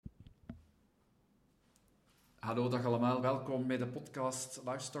Hallo, dag allemaal. Welkom bij de podcast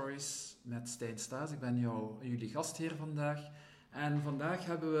Life Stories met Stijn Staes. Ik ben jullie gastheer vandaag. En vandaag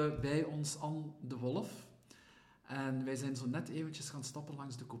hebben we bij ons Anne de Wolf. En wij zijn zo net eventjes gaan stappen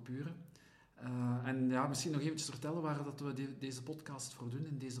langs de Coupure. Misschien nog eventjes vertellen waar dat we deze podcast voor doen.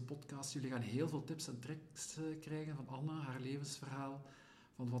 In deze podcast, jullie gaan heel veel tips en tricks krijgen van Anne, haar levensverhaal,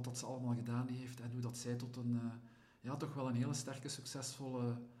 van wat dat ze allemaal gedaan heeft en hoe dat zij tot toch wel een hele sterke,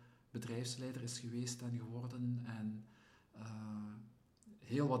 succesvolle bedrijfsleider is geweest en geworden. En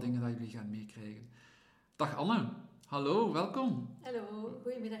heel wat dingen dat jullie gaan meekrijgen. Dag Anne, hallo, welkom. Hallo,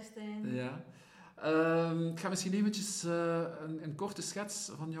 goedemiddag Stijn. Ja. Ik ga misschien eventjes een korte schets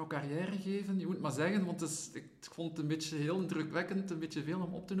van jouw carrière geven. Je moet maar zeggen, want ik vond het een beetje heel indrukwekkend, een beetje veel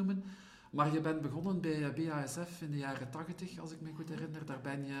om op te noemen. Maar je bent begonnen bij BASF in de jaren 80, als ik me goed herinner. Daar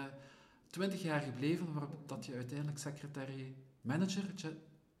ben je 20 jaar gebleven, waarop dat je uiteindelijk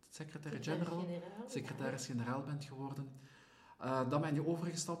secretaris-generaal bent geworden. Dan ben je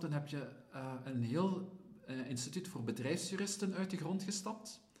overgestapt en heb je een heel instituut voor bedrijfsjuristen uit de grond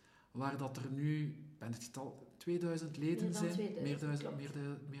gestapt. Waar dat er nu, ben het getal, 2000 leden zijn. Meer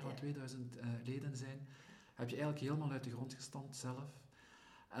dan 2000 leden zijn. Heb je eigenlijk helemaal uit de grond gestampt zelf.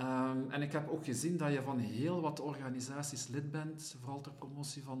 En ik heb ook gezien dat je van heel wat organisaties lid bent. Vooral ter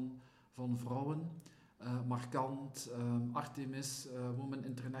promotie van vrouwen. Markant, Artemis, Women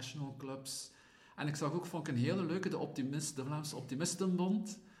International Clubs. En ik zag ook, vond ik een hele leuke, de Vlaamse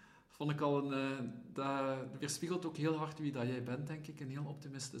Optimistenbond. Vond ik al dat weerspiegelt ook heel hard wie dat jij bent, denk ik. Een heel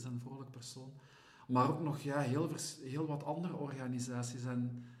optimistisch en vrolijk persoon. Maar ook nog heel wat andere organisaties.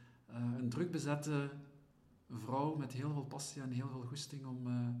 En een druk bezette vrouw met heel veel passie en heel veel goesting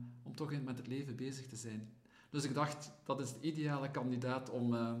om toch met het leven bezig te zijn. Dus ik dacht, dat is de ideale kandidaat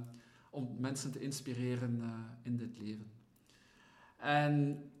om mensen te inspireren in dit leven.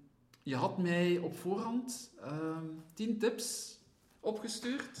 En je had mij op voorhand 10 tips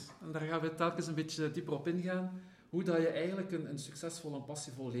opgestuurd. En daar gaan we telkens een beetje dieper op ingaan. Hoe dat je eigenlijk een succesvol en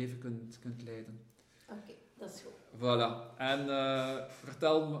passievol leven kunt leiden. Oké, dat is goed. Voilà. En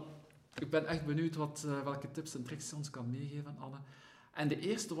vertel me, ik ben echt benieuwd welke tips en tricks je ons kan meegeven, Anne. En de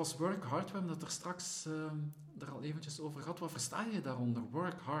eerste was work hard. We hebben het er straks er al eventjes over gehad. Wat versta je daaronder?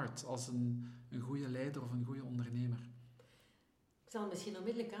 Work hard als een goede leider of een goede ondernemer? Ik zal het misschien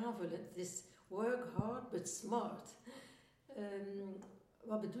onmiddellijk aanvullen. Het is work hard, but smart.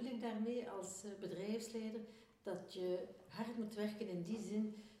 Wat bedoel ik daarmee als bedrijfsleider? Dat je hard moet werken in die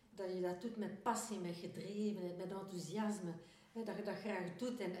zin dat je dat doet met passie, met gedrevenheid, met enthousiasme. Dat je dat graag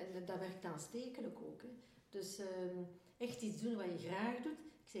doet en dat werkt aanstekelijk ook. Hè. Dus echt iets doen wat je graag doet.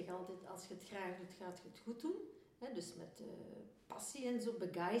 Ik zeg altijd, als je het graag doet, gaat je het goed doen. Hè. Dus met passie en zo,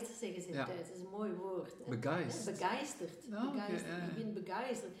 begeisterd zeggen ze in Duits. Dat is een mooi woord. Hè. Begeisterd? Begeisterd. Ja, begeisterd. Okay, Ik ben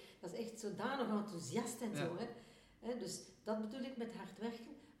begeisterd. Dat is echt zodanig enthousiast en zo. Hè. Dus dat bedoel ik met hard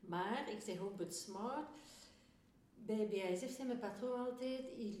werken. Maar, ik zeg ook but smart. Bij BASF zei mijn patroon altijd,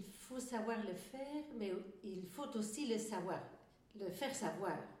 il faut savoir le faire, mais il faut aussi le savoir. Le faire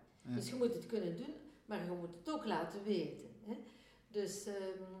savoir. Ja. Dus je moet het kunnen doen, maar je moet het ook laten weten. Hè. Dus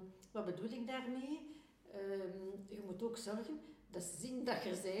wat bedoel ik daarmee? Je moet ook zorgen dat ze zien dat je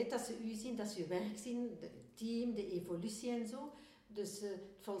er bent, dat ze u zien, dat ze je werk zien, het team, de evolutie en zo. Dus het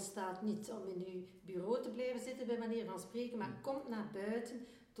volstaat niet om in je bureau te blijven zitten, bij manier van spreken, maar kom naar buiten,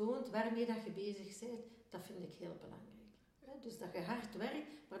 toont waarmee dat je bezig bent. Dat vind ik heel belangrijk. Dus dat je hard werkt,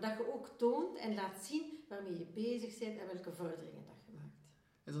 maar dat je ook toont en laat zien waarmee je bezig bent en welke vorderingen dat je maakt.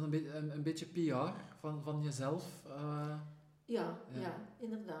 Is dat een beetje PR van jezelf? Ja,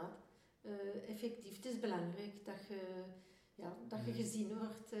 inderdaad. Effectief, het is belangrijk dat je gezien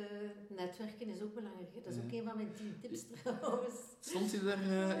wordt. Netwerken is ook belangrijk. Dat is ook een van mijn 10 tips trouwens. Stond je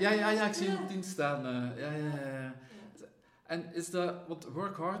er? Ja, ik zie je op 10 staan. Ja. En is dat, want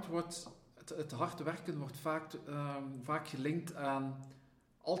work hard wordt, het hard werken wordt vaak gelinkt aan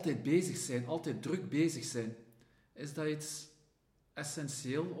altijd bezig zijn, altijd druk bezig zijn. Is dat iets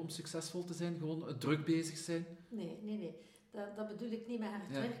essentieel om succesvol te zijn, gewoon het druk bezig zijn? Nee. Dat bedoel ik niet met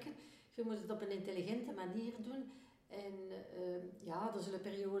hard werken. Je moet het op een intelligente manier doen. En er zullen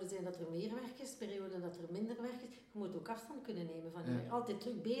perioden zijn dat er meer werk is, perioden dat er minder werk is. Je moet ook afstand kunnen nemen van je werk. Altijd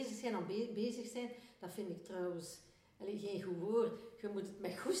druk bezig zijn, bezig zijn, dat vind ik trouwens geen goed woord. Je moet het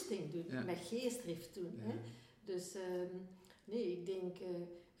met goesting doen, met geestdrift doen. Ja. Hè? Dus ik denk,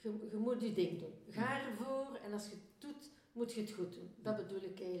 je moet je ding doen. Ga ervoor en als je het doet, moet je het goed doen. Dat bedoel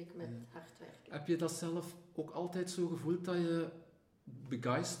ik eigenlijk met hard werken. Heb je dat zelf ook altijd zo gevoeld dat je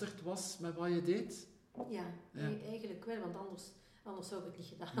begeisterd was met wat je deed? Ja. Eigenlijk wel, want anders zou ik het niet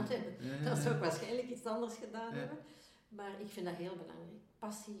gedaan hebben. Dan zou ik waarschijnlijk iets anders gedaan hebben. Maar ik vind dat heel belangrijk.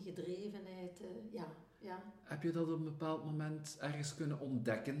 Passie, gedrevenheid, ja. Heb je dat op een bepaald moment ergens kunnen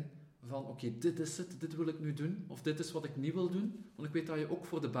ontdekken? Van oké, dit is het, dit wil ik nu doen. Of dit is wat ik niet wil doen. Want ik weet dat je ook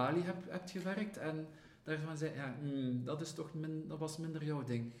voor de Bali hebt gewerkt. En daarvan zei ja, dat is toch dat was minder jouw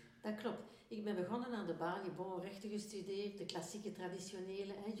ding. Dat klopt. Ik ben begonnen aan de Bali, rechten gestudeerd, de klassieke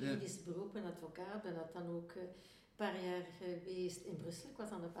traditionele, juridische beroepen, advocaat. Ben dat dan ook een paar jaar geweest in Brussel. Ik was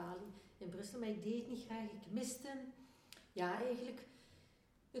aan de Bali in Brussel, maar ik deed het niet graag. Ik miste, eigenlijk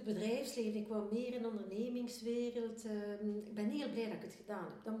het bedrijfsleven. Ik wou meer in de ondernemingswereld. Ik ben heel blij dat ik het gedaan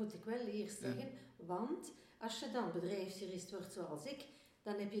heb. Dat moet ik wel eerst zeggen. Want als je dan bedrijfsjurist wordt zoals ik,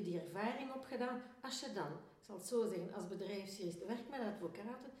 dan heb je die ervaring opgedaan. Als je dan, ik zal het zo zeggen, als bedrijfsjurist werkt met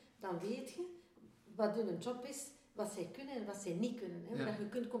advocaten, dan weet je wat hun job is, wat zij kunnen en wat zij niet kunnen. Hè? Dat je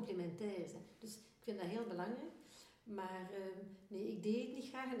kunt complementair zijn. Dus ik vind dat heel belangrijk. Maar nee, ik deed het niet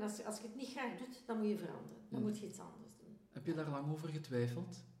graag. En als je het niet graag doet, dan moet je veranderen. Dan moet je iets anders doen. Heb je daar lang over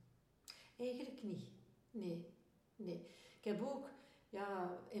getwijfeld? Eigenlijk niet. Nee. Ik heb ook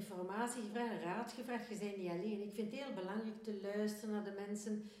informatie gevraagd, raad gevraagd. Je bent niet alleen. Ik vind het heel belangrijk te luisteren naar de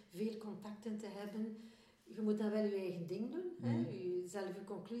mensen, veel contacten te hebben. Je moet dan wel je eigen ding doen, zelf je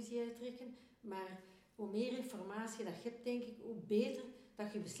conclusie uittrekken. Maar hoe meer informatie dat je hebt, denk ik, hoe beter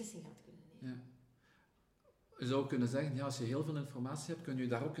dat je beslissing gaat kunnen nemen. Ja. Je zou kunnen zeggen, als je heel veel informatie hebt, kun je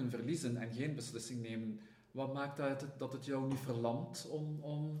daar ook in verliezen en geen beslissing nemen. Wat maakt dat het jou niet verlamt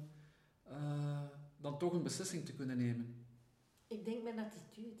om dan toch een beslissing te kunnen nemen? Ik denk mijn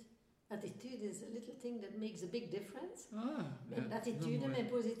attitude. Attitude is a little thing that makes a big difference. Mijn attitude, mijn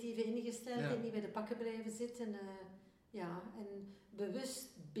positieve ingesteldheid, niet bij de pakken blijven zitten. En bewust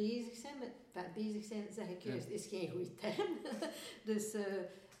bezig zijn. Bezig zijn, zeg ik juist, is geen goede term. Dus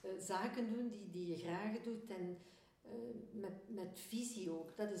zaken doen die je graag doet en met visie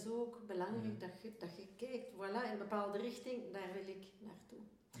ook. Dat is ook belangrijk dat je kijkt, voilà, in een bepaalde richting, daar wil ik naartoe.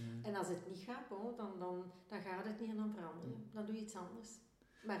 En als het niet gaat, dan gaat het niet en dan verander je. Dan doe je iets anders.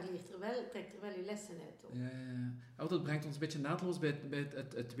 Maar trekt er wel je lessen uit. Ook. Ja. Dat brengt ons een beetje naadloos bij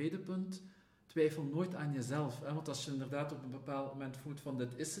het tweede punt. Twijfel nooit aan jezelf. Hè? Want als je inderdaad op een bepaald moment voelt van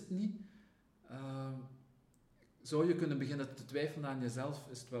dit is het niet, zou je kunnen beginnen te twijfelen aan jezelf.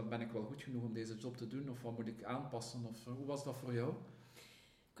 Ben ik wel goed genoeg om deze job te doen? Of wat moet ik aanpassen? Of hoe was dat voor jou?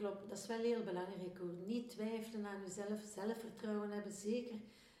 Klopt, dat is wel heel belangrijk hoor. Niet twijfelen aan jezelf, zelfvertrouwen hebben, zeker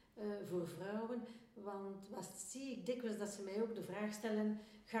voor vrouwen. Want wat zie ik dikwijls dat ze mij ook de vraag stellen,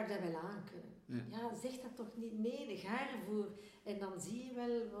 ga ik dat wel aankunnen? Ja, zeg dat toch niet? Nee, ga ervoor. En dan zie je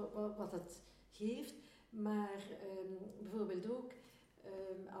wel wat het geeft. Maar bijvoorbeeld ook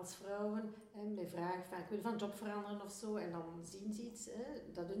als vrouwen mij vragen van ik wil van job veranderen of zo. En dan zien ze iets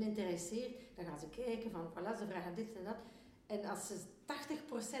dat hun interesseert. Dan gaan ze kijken van voilà, ze vragen dit en dat. En als ze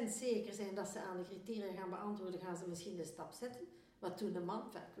 80% zeker zijn dat ze aan de criteria gaan beantwoorden, gaan ze misschien de stap zetten. Wat doet een man?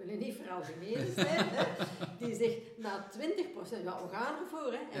 Ik wil je niet veralgemenen zijn. Die zegt, na 20%, we gaan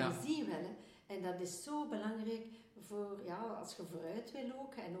ervoor. En dat zie je wel. En dat is zo belangrijk voor, als je vooruit wil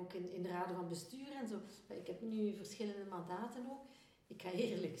ook. En ook in de raden van bestuur en zo. Ik heb nu verschillende mandaten ook. Ik ga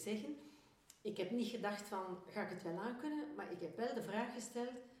eerlijk zeggen, ik heb niet gedacht van, ga ik het wel aankunnen? Maar ik heb wel de vraag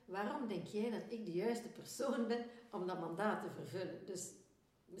gesteld, waarom denk jij dat ik de juiste persoon ben om dat mandaat te vervullen? Dus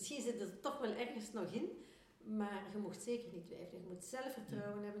misschien zit er toch wel ergens nog in. Maar je mocht zeker niet twijfelen. Je moet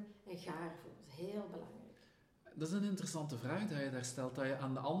zelfvertrouwen hebben en ga ervoor. Dat is heel belangrijk. Dat is een interessante vraag dat je daar stelt. Dat je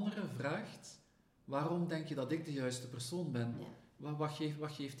aan de anderen vraagt, waarom denk je dat ik de juiste persoon ben? Ja.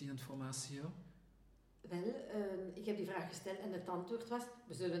 Wat geeft die informatie jou? Wel, ik heb die vraag gesteld en het antwoord was,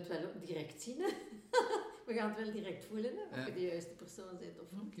 we zullen het wel direct zien. We gaan het wel direct voelen, of je de juiste persoon bent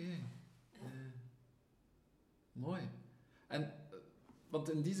of niet. Oké. Mooi. En... Want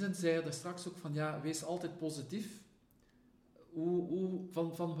in die zin zei je er straks ook van, wees altijd positief.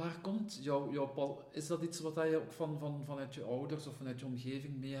 Van waar komt jouw... Is dat iets wat je ook vanuit je ouders of vanuit je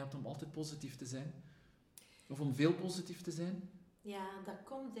omgeving mee hebt om altijd positief te zijn? Of om veel positief te zijn? Ja, dat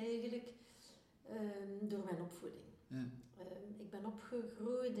komt eigenlijk door mijn opvoeding. Ja. Ik ben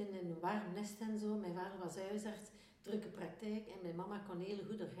opgegroeid in een warm nest en zo. Mijn vader was huisarts, drukke praktijk. En mijn mama kon heel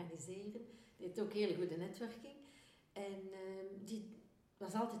goed organiseren. Die had ook heel goede netwerking. En die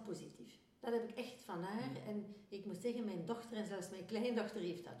was altijd positief. Dat heb ik echt van haar. En ik moet zeggen, mijn dochter en zelfs mijn kleindochter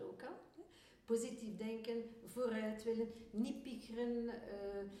heeft dat ook al. Positief denken, vooruit willen, niet piekeren,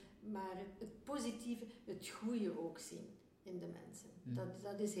 maar het positieve, het goede ook zien in de mensen.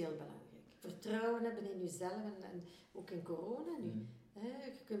 Dat is heel belangrijk. Vertrouwen hebben in jezelf en ook in corona nu.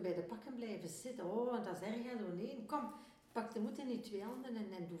 Je kunt bij de pakken blijven zitten. Oh, dat is erg. Nee, kom, pak de moed in je twee handen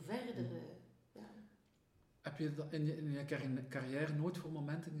en doe verder. Heb je in je carrière nooit voor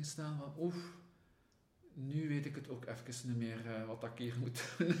momenten gestaan van nu weet ik het ook even niet meer wat ik hier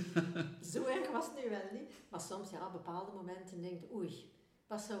moet doen. Zo erg was het nu wel niet. Maar soms, ja, op bepaalde momenten denk je, oei,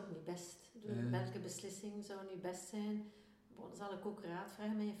 wat zou ik nu best doen? Welke beslissing zou nu best zijn? Bon, dan zal ik ook raad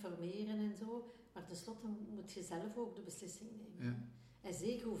vragen, me informeren en zo. Maar tenslotte moet je zelf ook de beslissing nemen. Ja. En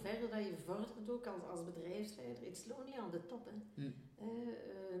zeker hoe verder dat je vordert ook als bedrijfsleider, it's lonely aan de top. Hè.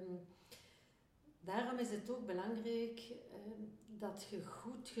 Daarom is het ook belangrijk dat je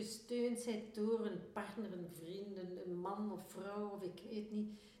goed gesteund bent door een partner, een vriend, een man of vrouw, of ik weet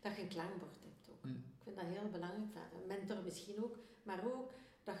niet, dat je een klankbord hebt ook. Ik vind dat heel belangrijk, een mentor misschien ook, maar ook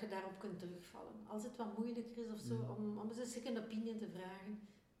dat je daarop kunt terugvallen. Als het wat moeilijker is of zo, om eens een second opinion te vragen,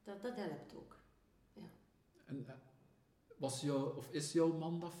 dat helpt ook. Ja. En, is jouw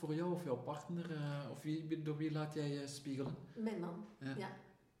man dat voor jou, of jouw partner, of door wie laat jij je spiegelen? Mijn man, ja.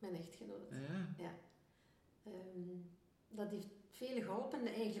 Mijn echtgenoot. Ja. Dat heeft velen geholpen,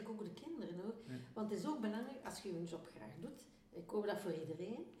 en eigenlijk ook de kinderen hoor. Ja. Want het is ook belangrijk, als je je job graag doet, ik hoop dat voor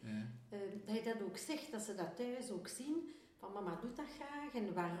iedereen, dat je dat ook zegt, dat ze dat thuis ook zien, van mama doet dat graag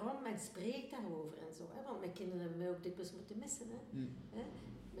en waarom, en spreek daarover en zo. Hè? Want mijn kinderen hebben mij ook dikwijls moeten missen. Hè?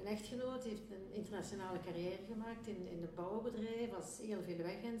 Mijn echtgenoot heeft een internationale carrière gemaakt in een bouwbedrijf, was heel veel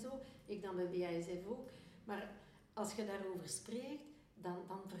weg en zo. Ik dan bij BASF ook. Maar als je daarover spreekt, dan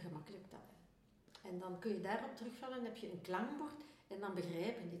vergemakkelijkt dat. En dan kun je daarop terugvallen en heb je een klankbord en dan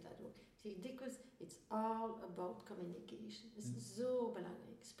begrijpen die dat ook. Ik zeg dikwijls, it's all about communication. Het is zo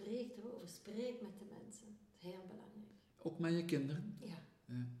belangrijk. Spreek erover, spreek met de mensen. Het is heel belangrijk. Ook met je kinderen? Ja.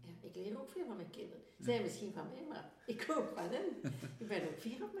 Ik leer ook veel van mijn kinderen. Zij misschien van mij, maar ik ook van hen. Ik ben ook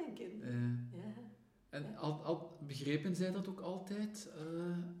fier op mijn kinderen. En begrepen zij dat ook altijd?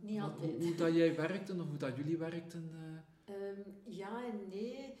 Niet altijd. Hoe dat jij werkte of hoe dat jullie werkten? Ja en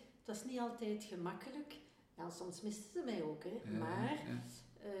nee. Het was niet altijd gemakkelijk. Ja, soms misten ze mij ook. Hè. Maar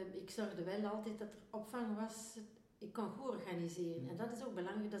ik zorgde wel altijd dat er opvang was. Ik kon goed organiseren. En dat is ook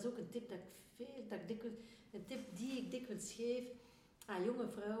belangrijk. Dat is ook een tip die ik dikwijls geef aan jonge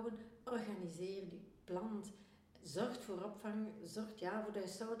vrouwen. Organiseer die, plant. Zorg voor opvang. Zorg voor de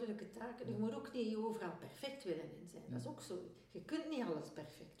huishoudelijke taken. Je moet ook niet overal perfect willen in zijn. Dat is ook zo. Je kunt niet alles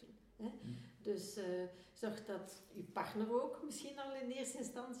perfect doen. Hè. Dus zorg dat je partner ook, misschien al in eerste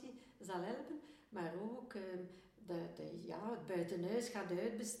instantie, zal helpen. Maar ook het buitenhuis gaat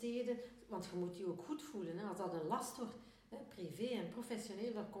uitbesteden. Want je moet je ook goed voelen. Hè. Als dat een last wordt, hè, privé en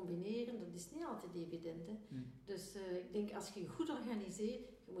professioneel, dat combineren, dat is niet altijd evident. Hè. Dus ik denk, als je je goed organiseert,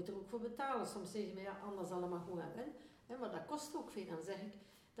 je moet er ook voor betalen. Soms zeg je me, anders allemaal goed aan wel. Hè, maar dat kost ook veel. Dan zeg ik,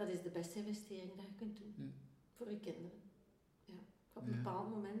 dat is de beste investering dat je kunt doen. Voor je kinderen. Op een bepaald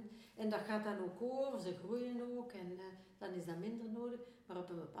moment. En dat gaat dan ook over, ze groeien ook en dan is dat minder nodig. Maar op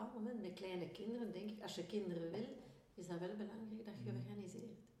een bepaald moment, met kleine kinderen, denk ik, als je kinderen wil, is dat wel belangrijk dat je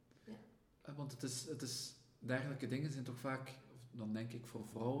organiseert. Ja. Want dergelijke dingen zijn toch vaak, dan denk ik voor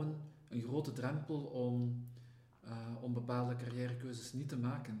vrouwen, een grote drempel om bepaalde carrièrekeuzes niet te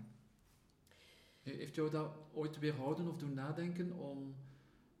maken. Heeft jou dat ooit weerhouden of doen nadenken om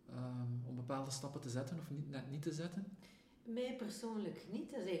bepaalde stappen te zetten of net niet te zetten? Mij persoonlijk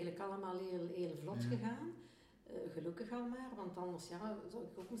niet. Dat is eigenlijk allemaal heel vlot gegaan. Gelukkig al maar, want anders zou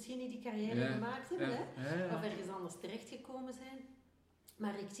ik ook misschien niet die carrière gemaakt hebben. Hè? Of ergens anders terechtgekomen zijn.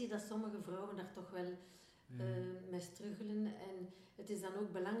 Maar ik zie dat sommige vrouwen daar toch wel mee struggelen. En het is dan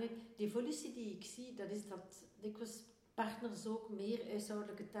ook belangrijk. De evolutie die ik zie, dat is dat dikwijls partners ook meer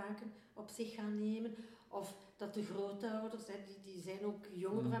huishoudelijke taken op zich gaan nemen. Of dat de grootouders, die zijn ook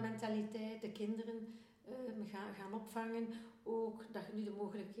jonger van mentaliteit, de kinderen gaan opvangen. Ook dat je nu de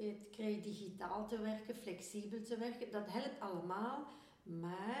mogelijkheid krijgt digitaal te werken, flexibel te werken. Dat helpt allemaal.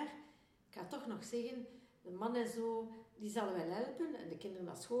 Maar ik ga toch nog zeggen, de man en zo, die zal wel helpen. En de kinderen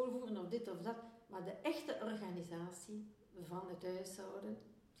naar school voeren of dit of dat. Maar de echte organisatie van het huishouden,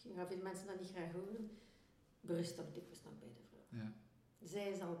 misschien gaan veel mensen dat niet graag horen, berust toch dikwijls nog bij de vrouw. Ja.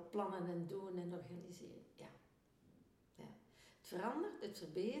 Zij zal plannen en doen en organiseren. Ja. Het verandert, het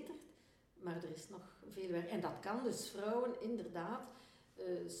verbetert. Maar er is nog veel werk. En dat kan dus vrouwen inderdaad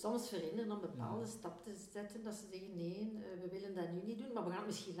soms verhinderen om bepaalde stap te zetten. Dat ze zeggen, nee, we willen dat nu niet doen, maar we gaan het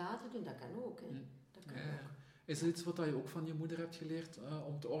misschien later doen. Dat kan ook. Hè. Dat kan ook. Is er iets wat je ook van je moeder hebt geleerd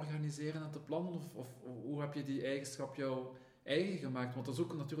om te organiseren en te plannen? Of hoe heb je die eigenschap jouw eigen gemaakt? Want dat is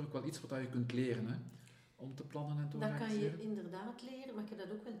ook natuurlijk wel iets wat je kunt leren, hè? Om te plannen en te organiseren. Dat kan je inderdaad leren, maar ik heb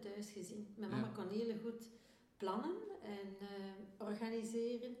dat ook wel thuis gezien. Mijn mama kon heel goed plannen en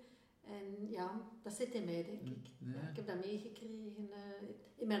organiseren. En dat zit in mij, denk ik. Ja, ik heb dat meegekregen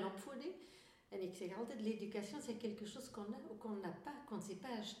in mijn opvoeding. En ik zeg altijd, l'éducation, c'est quelque chose qu'on n'a pas, qu'on ne sait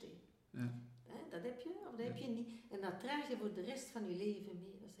pas acheter. Dat heb je of dat heb je niet. En dat draag je voor de rest van je leven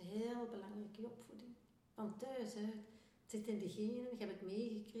mee. Dat is een heel belangrijke opvoeding. van thuis uit. Het zit in de genen, je hebt het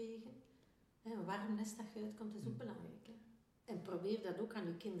meegekregen. Een warm nest dat je uitkomt is ook belangrijk. Hè? En probeer dat ook aan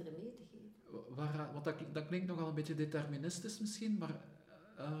je kinderen mee te geven. Want dat klinkt nogal een beetje deterministisch misschien, maar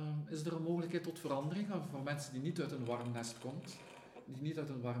is er een mogelijkheid tot verandering voor mensen die niet uit een warm nest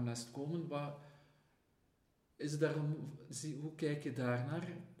komen? Hoe kijk je daarnaar?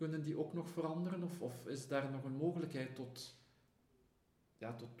 Kunnen die ook nog veranderen? Of is daar nog een mogelijkheid tot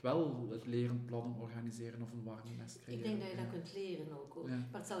wel het leren, plannen, organiseren of een warm nest Ik creëren? denk dat je dat kunt leren ook. Ja.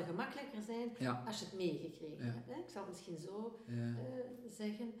 Maar het zal gemakkelijker zijn als je het meegekregen hebt. Hè? Ik zal het misschien zo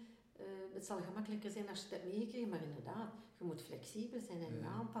zeggen. Het zal gemakkelijker zijn als je het hebt meegekregen, maar inderdaad, je moet flexibel zijn en je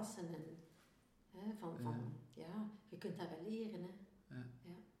aanpassen. Je kunt dat wel leren. Hè? Ja.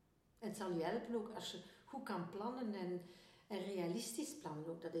 En het zal je helpen ook als je goed kan plannen en realistisch plannen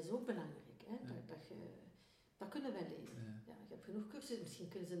ook. Dat is ook belangrijk. Hè? Dat kunnen wij leren. Ja, je hebt genoeg cursussen. Misschien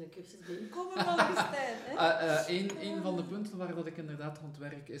kunnen ze een cursus bijkomen volgens tijd. Een van de punten waar dat ik inderdaad rond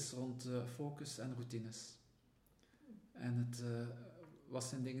werk is rond focus en routines. En wat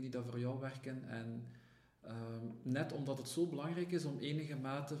zijn dingen die dat voor jou werken? En net omdat het zo belangrijk is om enige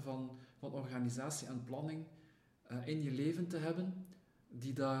mate van organisatie en planning in je leven te hebben,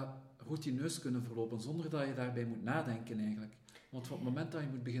 die dat routineus kunnen verlopen, zonder dat je daarbij moet nadenken eigenlijk. Want op het moment dat je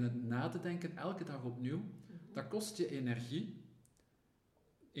moet beginnen na te denken, elke dag opnieuw, dat kost je energie.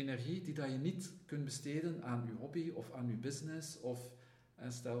 Energie die dat je niet kunt besteden aan je hobby of aan je business.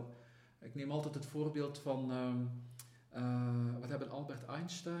 Stel, ik neem altijd het voorbeeld van, wat hebben Albert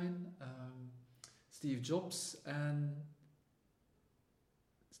Einstein, Steve Jobs en...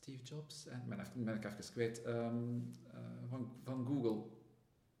 ben ik even kwijt, van Google.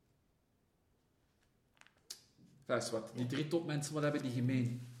 Dat is wat. Die 3 topmensen, wat hebben die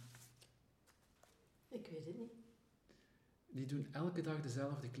gemeen? Ik weet het niet. Die doen elke dag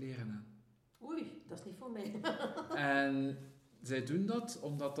dezelfde kleren aan. Oei, dat is niet voor mij. En zij doen dat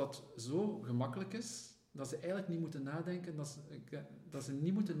omdat dat zo gemakkelijk is, dat ze eigenlijk niet moeten nadenken, dat ze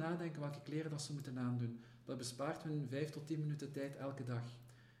niet moeten nadenken welke kleren dat ze moeten aandoen. Dat bespaart hun 5 tot 10 minuten tijd elke dag.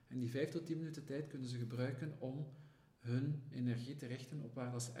 En die 5 tot 10 minuten tijd kunnen ze gebruiken om hun energie te richten op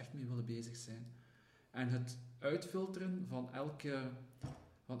waar dat ze echt mee willen bezig zijn. En het uitfilteren van elke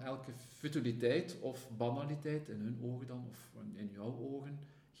futiliteit of banaliteit, in hun ogen dan, of in jouw ogen,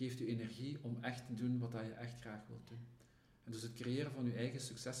 geeft u energie om echt te doen wat je echt graag wilt doen. En dus het creëren van je eigen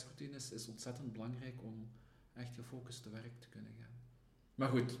succesroutines is ontzettend belangrijk om echt gefocust te werk te kunnen gaan. Maar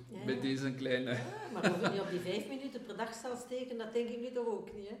goed, bij deze een kleine... Ja, maar of je niet op die 5 minuten per dag zal steken, dat denk ik nu toch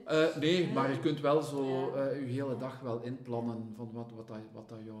ook niet, hè? Nee, maar je kunt wel zo je hele dag wel inplannen van wat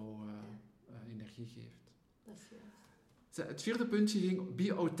dat jouw energie geeft. Dat is juist. Het 4e puntje ging be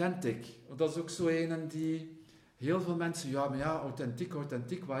authentic. Want dat is ook zo een die heel veel mensen... authentiek,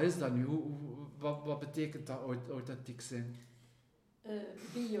 wat is dat nu? Wat betekent dat authentiek zijn?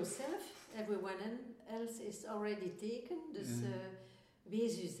 Be yourself, everyone else is already taken. Dus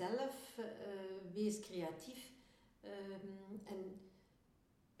wees jezelf, wees creatief en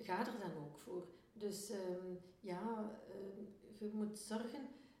ga er dan ook voor. Dus je moet zorgen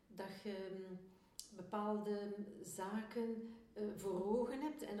dat je bepaalde zaken voor ogen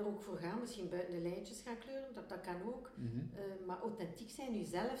hebt en er ook voor gaan, misschien buiten de lijntjes gaan kleuren, dat kan ook. Maar authentiek zijn,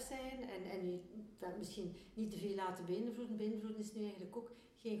 jezelf zijn en je dat misschien niet te veel laten beïnvloeden. Beïnvloeden is nu eigenlijk ook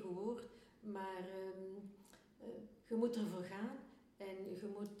geen goed woord, maar je moet ervoor gaan en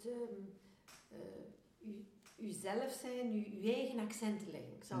je moet jezelf zijn, je eigen accenten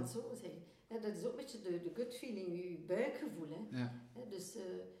leggen. Ik zal het zo zeggen. Dat is ook een beetje de gut feeling, je buikgevoel. Hè? Ja. Dus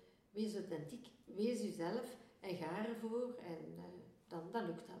wees authentiek, wees jezelf en ga ervoor en dan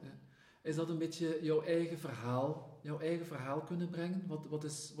lukt dat. Ja. Is dat een beetje jouw eigen verhaal kunnen brengen?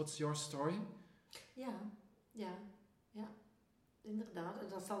 What's your story? Ja, inderdaad. En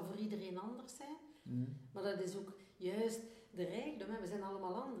dat zal voor iedereen anders zijn. Maar dat is ook juist de rijkdom. Hè. We zijn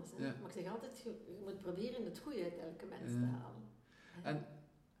allemaal anders. Hè. Ja. Maar ik zeg altijd, je moet proberen het goede uit elke mens te halen. En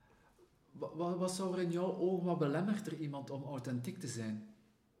wat zou er in jouw ogen, wat belemmert er iemand om authentiek te zijn?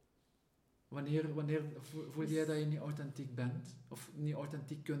 Wanneer voel jij dat je niet authentiek bent? Of niet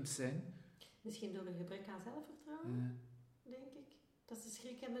authentiek kunt zijn? Misschien door een gebrek aan zelfvertrouwen, denk ik. Dat ze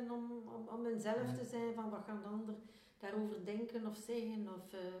schrik hebben om hunzelf te zijn, van wat gaan de ander daarover denken of zeggen.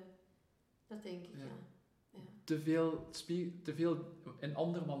 Dat denk ik, ja. Te veel in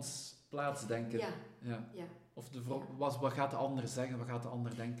andermans plaats denken. Ja. Of wat gaat de ander zeggen, wat gaat de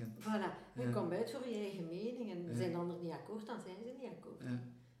ander denken? Voilà, je komt uit voor je eigen mening en zijn de anderen niet akkoord, dan zijn ze niet akkoord. Ja.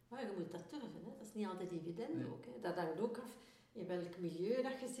 Maar je moet dat durven, hè. Dat is niet altijd evident ook. Hè. Dat hangt ook af in welk milieu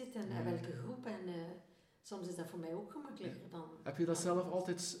dat je zit en welke groep. soms is dat voor mij ook gemakkelijker dan... Heb je dat zelf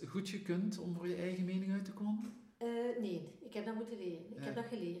altijd goed gekund om voor je eigen mening uit te komen? Nee, ik heb dat moeten leren. Ik heb dat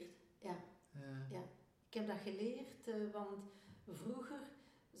geleerd. Ja. Ik heb dat geleerd, want vroeger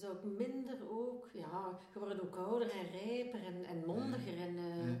zou ik minder ook... Ja, je wordt ook ouder en rijper en mondiger en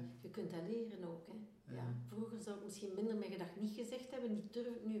je kunt dat leren ook. Hè. Ja. Vroeger zou ik misschien minder mijn gedacht niet gezegd hebben, niet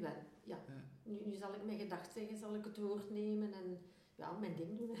durven, nu wel. Ja. Nu zal ik mijn gedacht zeggen, zal ik het woord nemen en mijn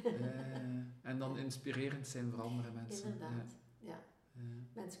ding doen. En dan inspirerend zijn voor andere mensen. Inderdaad, ja.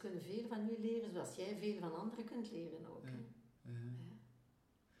 Mensen kunnen veel van u leren, zoals jij veel van anderen kunt leren ook.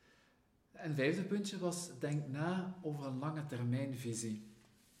 En vijfde puntje was, denk na over een lange termijnvisie.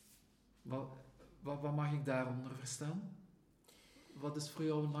 Wat mag ik daaronder verstaan? Wat is voor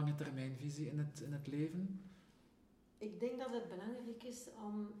jou een lange termijnvisie in het leven? Ik denk dat het belangrijk is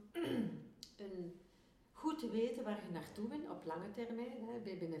om goed te weten waar je naartoe bent op lange termijn,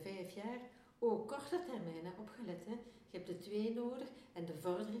 binnen 5 jaar. Ook korte termijn, opgelet. Hè. Je hebt de 2 nodig en de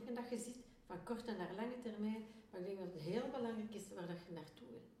vorderingen dat je ziet van korte naar lange termijn. Maar ik denk dat het heel belangrijk is waar je naartoe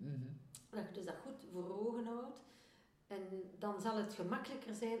wil. Dat je dus dat goed voor ogen houdt. En dan zal het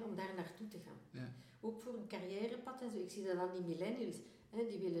gemakkelijker zijn om daar naartoe te gaan. Ja. Ook voor een carrièrepad en zo. Ik zie dat aan die millennials. Hè,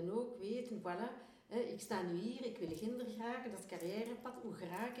 die willen ook weten, voilà, hè, ik sta nu hier, ik wil ginder geraken, dat is carrièrepad, hoe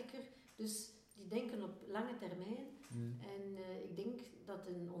geraak ik er? Dus die denken op lange termijn. En ik denk dat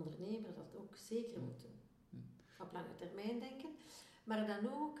een ondernemer dat ook zeker moet doen. Op lange termijn denken. Maar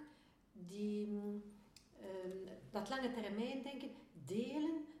dan ook dat lange termijn denken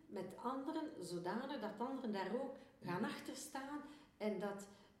delen met anderen, zodanig dat anderen daar ook gaan achter staan en dat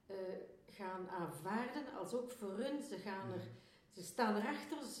gaan aanvaarden als ook voor hun. Ze staan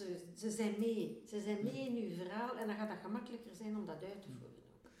erachter, ze zijn mee. Ze zijn mee in uw verhaal en dan gaat dat gemakkelijker zijn om dat uit te voeren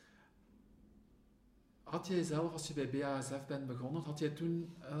ook. Had jij zelf, als je bij BASF bent begonnen, had jij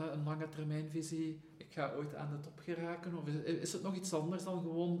toen een lange termijnvisie, ik ga ooit aan de top geraken? Of is het nog iets anders dan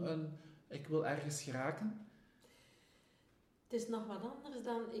gewoon ik wil ergens geraken? Het is nog wat anders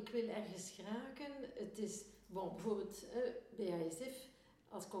dan ik wil ergens geraken. Het is, bijvoorbeeld BASF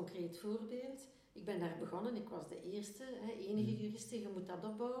als concreet voorbeeld. Ik ben daar begonnen, ik was de eerste, enige juriste, je moet dat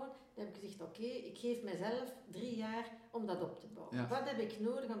opbouwen. Dan heb ik gezegd, oké, ik geef mezelf 3 jaar om dat op te bouwen. Ja. Wat heb ik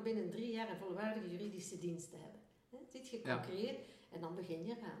nodig om binnen 3 jaar een volwaardige juridische dienst te hebben? Zit je concreet en dan begin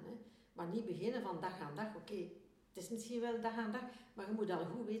je eraan. Maar niet beginnen van dag aan dag, oké, het is misschien wel dag aan dag, maar je moet al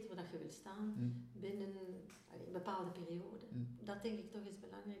goed weten waar je wil staan binnen een bepaalde periode. Dat denk ik toch is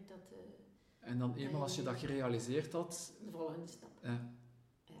belangrijk. En dan eenmaal als je dat gerealiseerd had... De volgende stap. Ja.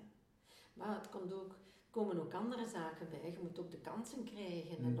 Maar het komen ook andere zaken bij. Je moet ook de kansen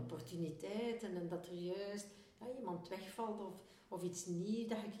krijgen en opportuniteiten en dat er juist iemand wegvalt of iets nieuws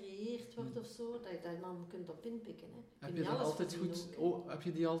dat gecreëerd wordt of zo, dat je dan kunt op inpikken. Hè. Heb je dat altijd goed...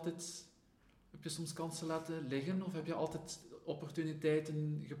 Heb je soms kansen laten liggen of heb je altijd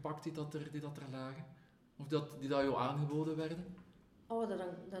opportuniteiten gepakt die dat er lagen? Of die jou aangeboden werden?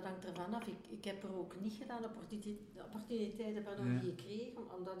 Dat hangt ervan af. Ik heb er ook niet gedaan, opportuniteiten die ik kreeg,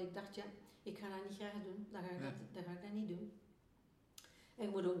 omdat ik dacht, ik ga dat niet graag doen, dan ga ik dat niet doen. En je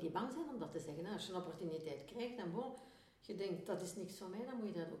moet ook niet bang zijn om dat te zeggen. Als je een opportuniteit krijgt en je denkt, dat is niks voor mij, dan moet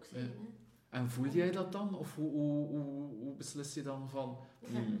je dat ook zeggen. Hè. En voel jij dat dan? Of hoe beslis je dan van,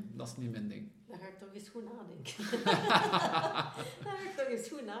 dat is niet mijn ding? Dan ga ik toch eens goed nadenken. Maar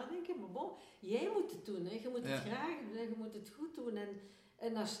jij moet het doen. Hè. Je moet het graag doen. Hè. Je moet het goed doen.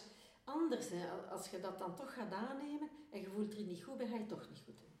 En als anders, als je dat dan toch gaat aannemen en je voelt er niet goed bij, ga je het toch niet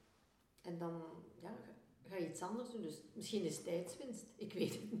goed doen. En dan ga je iets anders doen. Dus misschien is het tijdswinst. Ik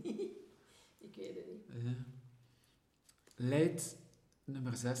weet het niet. Leid,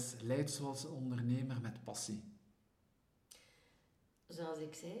 nummer 6. Leid zoals een ondernemer met passie. Zoals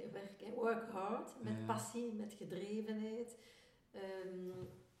ik zei, work hard, met passie, met gedrevenheid.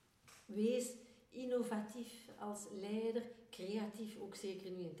 Wees innovatief als leider, creatief, ook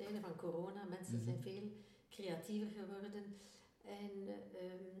zeker nu in tijden van corona. Mensen zijn veel creatiever geworden. En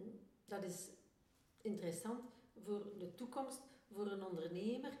dat is interessant voor de toekomst, voor een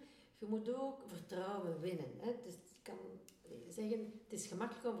ondernemer. Je moet ook vertrouwen winnen. Hè. Dus ik kan zeggen, het is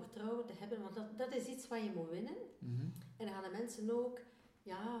gemakkelijk om vertrouwen te hebben, want dat is iets wat je moet winnen. En dan gaan de mensen ook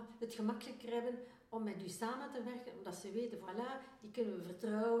het gemakkelijker hebben om met u samen te werken, omdat ze weten, voilà, die kunnen we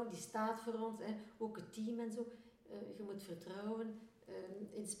vertrouwen, die staat voor ons, ook het team en zo. Je moet vertrouwen,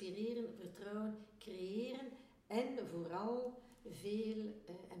 inspireren, vertrouwen, creëren en vooral veel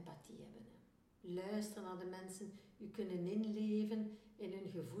empathie hebben. Luisteren naar de mensen, u kunnen inleven in hun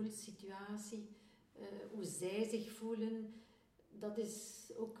gevoelssituatie, hoe zij zich voelen. Dat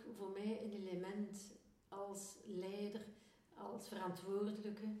is ook voor mij een element als leider, als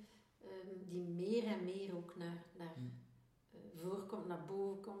verantwoordelijke. die meer en meer ook naar voorkomt, naar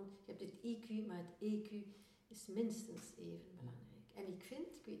boven komt. Je hebt het IQ, maar het EQ is minstens even belangrijk. En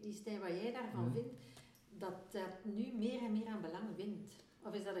ik weet niet Stijn wat jij daarvan vindt, dat dat nu meer en meer aan belang wint.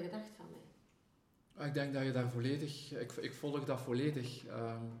 Of is dat een gedachte van mij? Ik denk dat je daar volledig... Ik volg dat volledig.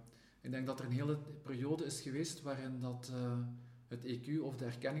 Ik denk dat er een hele periode is geweest waarin dat het EQ of de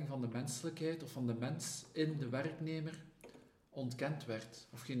erkenning van de menselijkheid of van de mens in de werknemer ontkend werd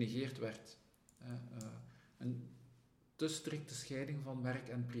of genegeerd werd. Een te strikte scheiding van werk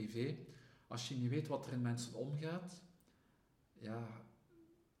en privé. Als je niet weet wat er in mensen omgaat, ja,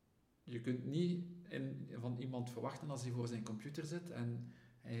 je kunt niet van iemand verwachten als hij voor zijn computer zit en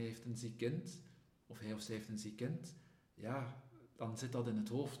hij heeft een ziek kind, of hij of zij heeft een ziek kind, ja, dan zit dat in het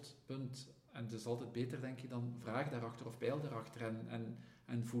hoofd, punt. En het is altijd beter, denk je, dan vraag daarachter of pijl daarachter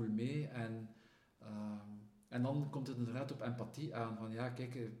en voel mee. En dan komt het inderdaad op empathie aan, van ja,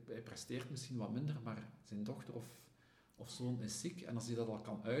 kijk, hij presteert misschien wat minder, maar zijn dochter of zoon is ziek. En als hij dat al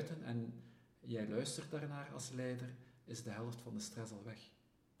kan uiten en jij luistert daarnaar als leider, is de helft van de stress al weg.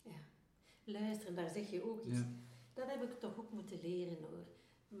 Ja, luisteren, daar zeg je ook iets. Ja. Dat heb ik toch ook moeten leren hoor.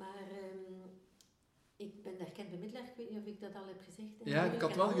 Maar ik ben erkend bemiddelaar, ik weet niet of ik dat al heb gezegd. Ja, ik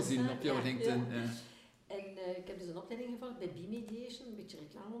had wel gezien op jouw LinkedIn. Ja. Ja. En ik heb dus een opleiding gevolgd bij B-Mediation, een beetje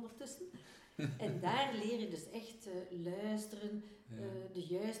reclame ondertussen. En daar leer je dus echt luisteren, de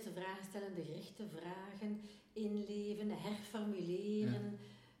juiste vragen stellen, de gerichte vragen, inleven, herformuleren.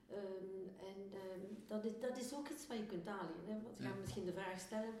 Dat is ook iets wat je kunt aanleren. Hè? Want je gaat misschien de vraag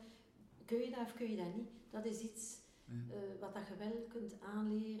stellen, kun je dat of kun je dat niet? Dat is iets wat dat je wel kunt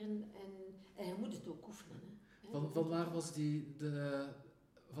aanleren en je moet het ook oefenen. Hè?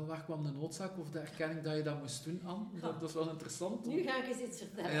 Van waar kwam de noodzaak of de erkenning dat je dat moest doen, Anne? Dat is wel interessant. Nu ga ik eens iets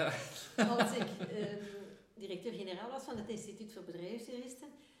vertellen. Ja. Als ik directeur-generaal was van het Instituut voor Bedrijfsjuristen,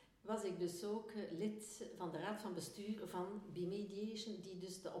 was ik dus ook lid van de raad van bestuur van B-Mediation, die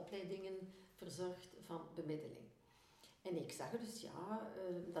dus de opleidingen verzorgt van bemiddeling. En ik zag dus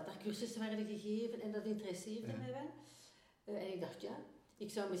dat er cursussen werden gegeven en dat interesseerde mij wel. En ik dacht, ik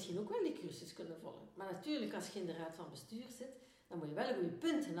zou misschien ook wel die cursus kunnen volgen. Maar natuurlijk, als je in de raad van bestuur zit, dan moet je wel goede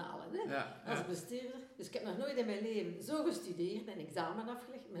punten halen, hè? Als bestuurder. Dus ik heb nog nooit in mijn leven zo gestudeerd en examen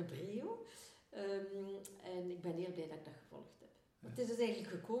afgelegd met brio. En ik ben heel blij dat ik dat gevolgd heb. Het is dus eigenlijk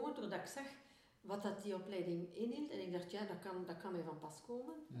gekomen doordat ik zag wat dat die opleiding inhield. En ik dacht, dat kan mij van pas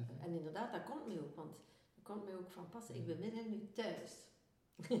komen. En inderdaad, dat komt mij ook, want dat komt mij ook van pas. Ik bemiddel nu thuis.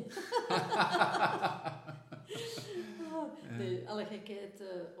 Alle gekheid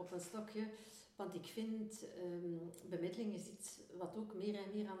op een stokje. Want ik vind, bemiddeling is iets wat ook meer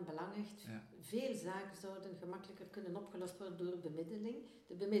en meer aan belang hecht. Ja. Veel zaken zouden gemakkelijker kunnen opgelost worden door bemiddeling.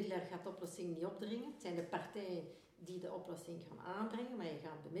 De bemiddelaar gaat de oplossing niet opdringen. Het zijn de partijen die de oplossing gaan aanbrengen, maar je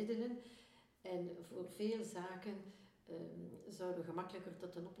gaat bemiddelen. En voor veel zaken zouden we gemakkelijker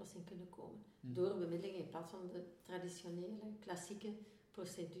tot een oplossing kunnen komen. Door bemiddeling in plaats van de traditionele, klassieke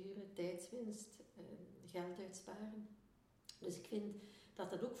procedure, tijdswinst, geld uitsparen. Dus ik vind dat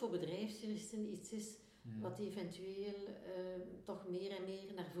dat ook voor bedrijfsjuristen iets is wat eventueel toch meer en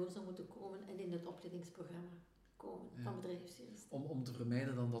meer naar voren zou moeten komen en in het opleidingsprogramma komen van bedrijfsjuristen. Om te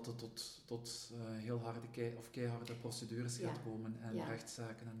vermijden dan dat het tot heel harde keiharde procedures gaat komen en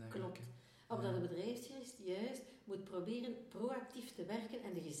rechtszaken en dergelijke. Klopt. Omdat de bedrijfsjurist juist moet proberen proactief te werken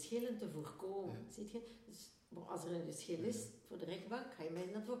en de geschillen te voorkomen. Ziet je? Dus, als er een geschil is voor de rechtbank, ga je met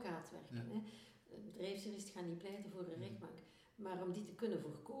een advocaat werken. Hè? Een bedrijfsjurist gaat niet pleiten voor een rechtbank. Maar om die te kunnen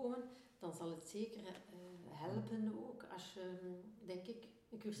voorkomen, dan zal het zeker helpen ook als je, denk ik,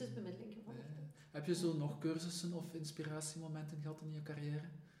 een cursusbemiddeling gevolgd hebt. Heb je zo nog cursussen of inspiratiemomenten gehad in je carrière?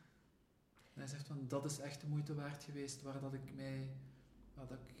 En je zegt van, dat is echt de moeite waard geweest, waar dat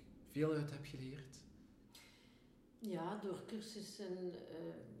ik veel uit heb geleerd. Ja, door cursussen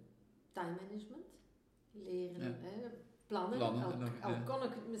time management, leren, plannen. Al kon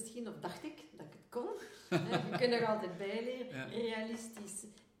ik het misschien, of dacht ik dat ik het kon. Je kunt er altijd bijleren, realistisch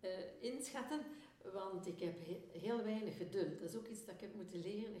inschatten, want ik heb heel weinig geduld. Dat is ook iets dat ik heb moeten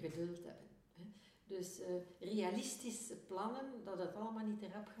leren, geduld hebben. Dus realistische plannen, dat het allemaal niet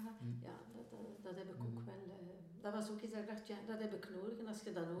erop gaat, dat heb ik ook wel... dat was ook iets dat ik dacht, dat heb ik nodig. En als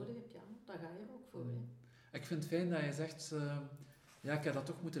je dat nodig hebt, dan ga je er ook voor. Ik vind het fijn dat je zegt, ik heb dat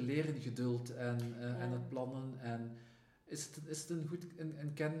toch moeten leren, geduld en het plannen. En is het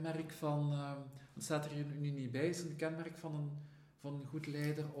een kenmerk van, het staat er nu niet bij, is het een kenmerk van een goed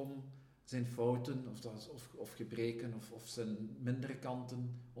leider om zijn fouten of gebreken of zijn mindere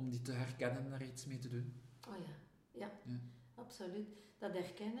kanten, om die te herkennen en daar iets mee te doen? Oh ja, absoluut. Dat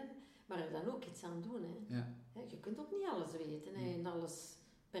herkennen, maar er dan ook iets aan doen. Hè. Je kunt ook niet alles weten en alles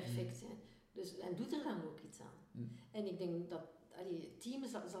perfect zijn. Dus, en doet er dan ook iets aan. En ik denk dat het team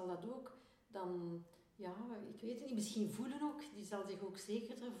zal dat ook dan, ja, ik weet het niet, misschien voelen ook. Die zal zich ook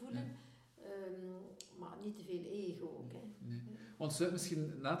zekerder voelen. Maar niet te veel ego ook. Hè. Nee. Want sluit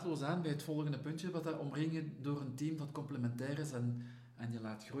misschien naadloos aan bij het volgende puntje, wat dat omringen door een team dat complementair is en je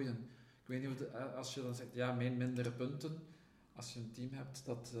laat groeien. Ik weet niet, als je dan zegt, ja, mijn mindere punten, als je een team hebt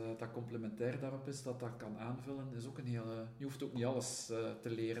dat complementair daarop is, dat kan aanvullen, is ook een hele... Je hoeft ook niet alles te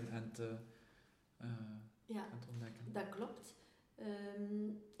leren en te ontdekken. Dat klopt.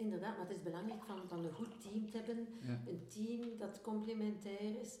 Inderdaad, maar het is belangrijk van een goed team te hebben. Ja. Een team dat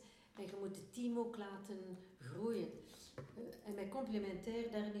complementair is. En je moet het team ook laten groeien. En met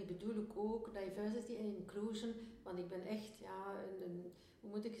complementair, daarmee bedoel ik ook diversity en inclusion. Want ik ben echt, hoe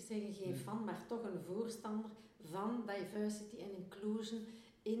moet ik zeggen, geen fan, maar toch een voorstander van diversity en inclusion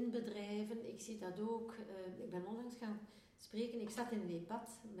in bedrijven. Ik zie dat ook. Ik ben onlangs gaan spreken. Ik zat in een debat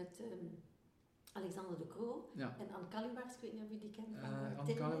met Alexander de Croo en Anne Kallewaerts. Ik weet niet of je die kent.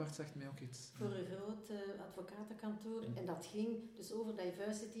 Anne Kallewaerts zegt mij ook iets. Voor een groot advocatenkantoor. En dat ging dus over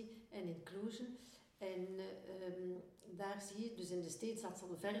diversity en inclusion. En daar zie je, dus in de States dat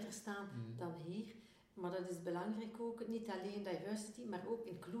zal verder staan dan hier. Maar dat is belangrijk ook, niet alleen diversity, maar ook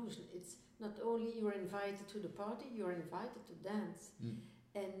inclusion. It's not only you're invited to the party, you're invited to dance.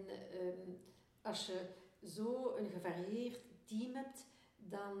 En als je zo een gevarieerd team hebt,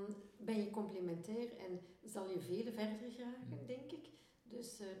 dan ben je complementair en zal je veel verder geraken, denk ik.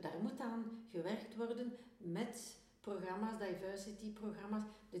 Dus daar moet aan gewerkt worden met programma's, diversity-programma's.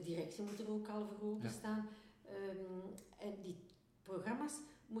 De directie moet er ook al voor openstaan. En die programma's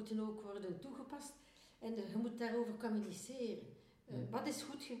moeten ook worden toegepast. En je moet daarover communiceren. Wat is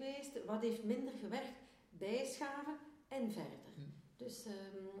goed geweest, wat heeft minder gewerkt, bijschaven en verder. Dus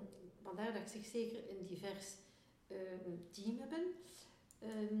vandaar dat ik zeg zeker een divers team hebben.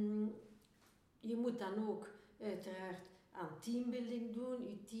 Je moet dan ook uiteraard aan teambuilding doen,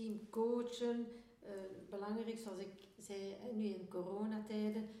 je team coachen. Belangrijk, zoals ik zei, nu in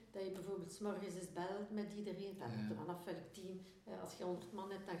coronatijden, dat je bijvoorbeeld 's morgens eens belt met iedereen, vanaf welk team, als je 100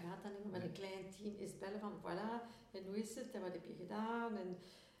 man hebt, dan gaat dat niet, met een klein team is bellen van, voilà, en hoe is het, en wat heb je gedaan, en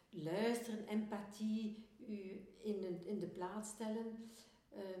luisteren, empathie, u in de plaats stellen,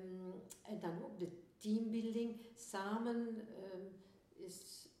 en dan ook de teambuilding, samen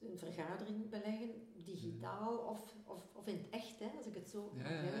is een vergadering beleggen, digitaal of in het echt, hè, als ik het zo mag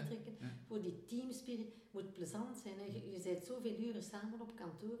uitdrukken. Voor die teamspirit moet plezant zijn. Hè. Je bent zoveel uren samen op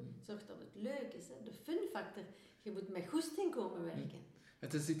kantoor, zorg dat het leuk is. Hè. De fun factor, je moet met goesting komen werken.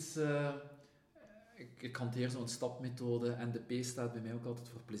 Het is iets... Ik hanteer zo'n stapmethode en de P staat bij mij ook altijd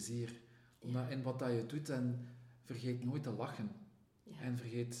voor plezier. Omdat in wat dat je doet, en vergeet nooit te lachen. En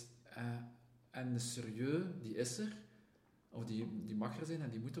vergeet... en de serieus, die is er. Of die mag er zijn en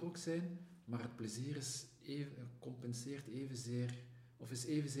die moet er ook zijn, maar het plezier is compenseert evenzeer, of is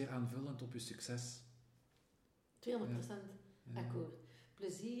evenzeer aanvullend op je succes. 200% akkoord.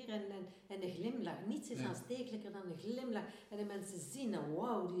 Plezier en een glimlach. Niets is aanstekelijker dan een glimlach. En de mensen zien,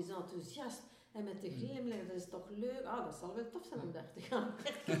 wauw, die is enthousiast. En met de glimlach, dat is toch leuk. Dat zal wel tof zijn om daar te gaan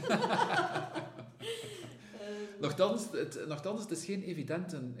werken. Nochtans, het is geen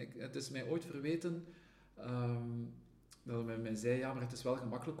evidente. Het is mij ooit verweten... dat men zei, ja, maar het is wel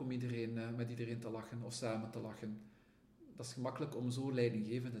gemakkelijk om met iedereen te lachen of samen te lachen. Dat is gemakkelijk om zo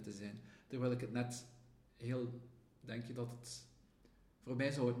leidinggevende te zijn. Terwijl ik het net denk je dat het... Voor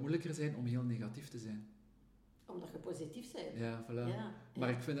mij zou het moeilijker zijn om heel negatief te zijn. Omdat je positief bent. Ja, voilà. Ja. Maar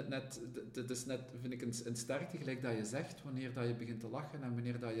ik vind het net... Het is net, vind ik, een sterkte, gelijk dat je zegt, wanneer dat je begint te lachen en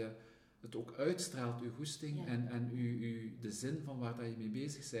wanneer dat je het ook uitstraalt, je goesting en de zin van waar dat je mee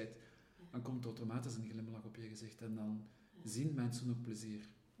bezig bent. Dan komt automatisch een glimlach op je gezicht en dan zien mensen ook plezier.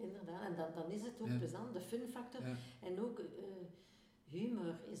 Inderdaad, en dan is het ook plezant, de fun factor. En ook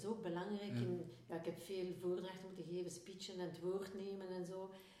humor is ook belangrijk. Ik heb veel voordrachten moeten geven, speechen en het woord nemen en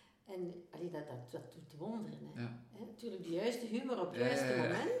zo. En dat doet wonderen. Hè. Natuurlijk de juiste humor op het juiste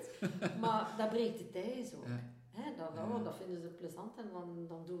moment, maar dat breekt het ijs ook. Dat vinden ze plezant en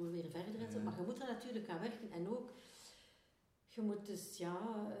dan doen we weer verder. En zo. Maar je moet er natuurlijk aan werken en ook... Je moet dus,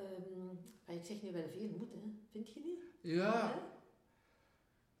 ik zeg nu wel veel moet, hè. Vind je niet? Ja.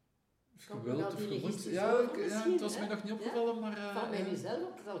 Kan je wel die registratie het was mij nog niet opgevallen, maar... Van mij nu zelf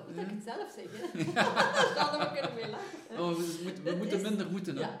op, het is al goed dat ik het zelf zeg, hè. Daar zouden we kunnen mee lachen. We moeten minder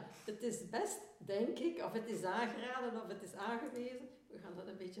moeten, hè. Ja, het is best, denk ik, of het is aangeraden, of het is aangewezen, we gaan dat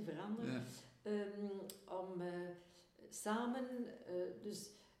een beetje veranderen, om samen, dus...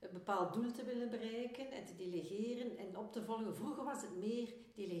 een bepaald doel te willen bereiken en te delegeren en op te volgen. Vroeger was het meer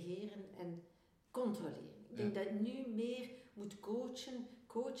delegeren en controleren. Ik denk dat nu meer moet coach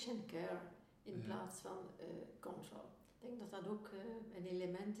and care in plaats van control. Ik denk dat dat ook een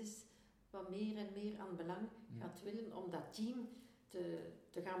element is wat meer en meer aan belang gaat willen om dat team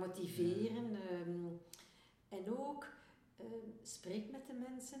te gaan motiveren. En ook spreek met de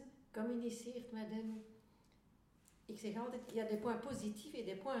mensen, communiceert met hen. Ik zeg altijd, il y a des points positifs et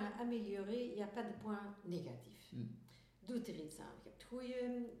des points à améliorer, il n'y a pas de points négatifs. Doe er iets aan. Je hebt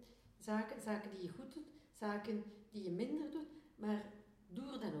goede zaken die je goed doet, zaken die je minder doet, maar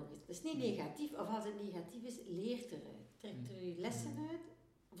doe er dan ook iets. Het is niet negatief, of als het negatief is, leer eruit. Trek er je lessen uit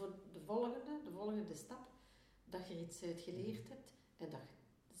voor de volgende stap, dat je er iets uit geleerd hebt en dat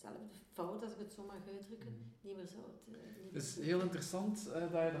je dezelfde fout, als ik het zo mag uitdrukken, niet meer zou Het is heel interessant dat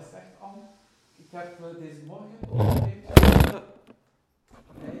je dat zegt, Anne. Ik heb deze morgen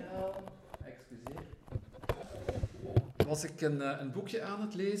was ik een boekje aan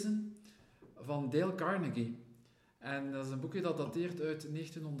het lezen van Dale Carnegie. En dat is een boekje dat dateert uit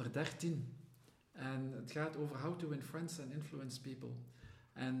 1913. En het gaat over how to win friends and influence people.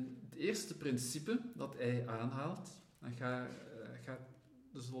 En het eerste principe dat hij aanhaalt,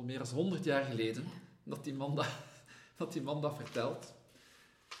 dus al meer dan 100 jaar geleden, dat die man dat vertelt,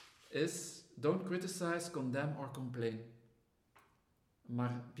 is: don't criticize, condemn or complain.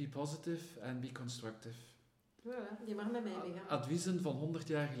 Maar be positive and be constructive. Ja, die mag met mij meegaan. Adviezen van 100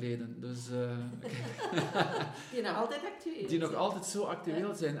 jaar geleden. Dus, die nog altijd actueel zijn. Die nog altijd zo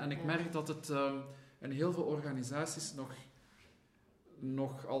actueel zijn. En ik merk dat het in heel veel organisaties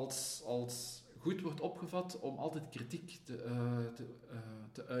nog als goed wordt opgevat om altijd kritiek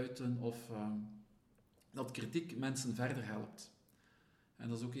te uiten of dat kritiek mensen verder helpt. En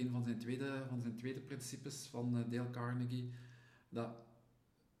dat is ook een van zijn tweede principes van Dale Carnegie. Dat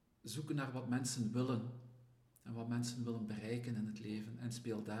zoeken naar wat mensen willen. En wat mensen willen bereiken in het leven. En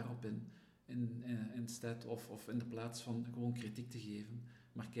speel daarop instead of in de plaats van gewoon kritiek te geven.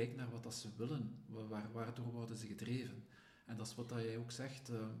 Maar kijk naar wat dat ze willen. Waardoor worden ze gedreven. En dat is wat jij ook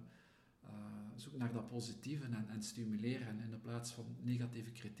zegt. Zoek naar dat positieve en stimuleren in de plaats van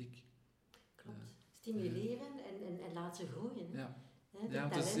negatieve kritiek. Klopt. Stimuleren en laat ze groeien. Ja. De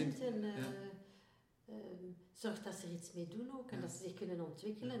talenten... zorg dat ze er iets mee doen ook en dat ze zich kunnen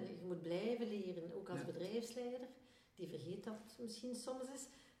ontwikkelen. Je moet blijven leren, ook als bedrijfsleider. Die vergeet dat misschien soms eens.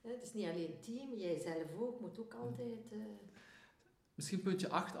 Het is niet alleen het team, jij zelf ook, moet ook altijd... Misschien puntje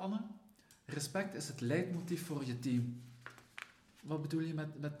 8, Anne. Respect is het leidmotief voor je team. Wat bedoel je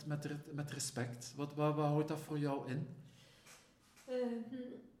met respect? Wat houdt dat voor jou in?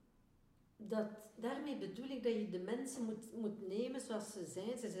 Daarmee bedoel ik dat je de mensen moet nemen zoals ze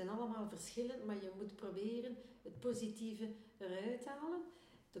zijn. Ze zijn allemaal verschillend, maar je moet proberen het positieve eruit te halen,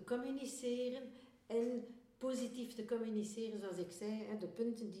 te communiceren en positief te communiceren, zoals ik zei, de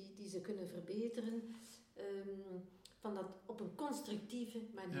punten die ze kunnen verbeteren, van dat op een constructieve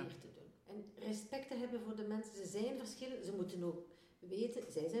manier te doen. En respect te hebben voor de mensen. Ze zijn verschillend, ze moeten ook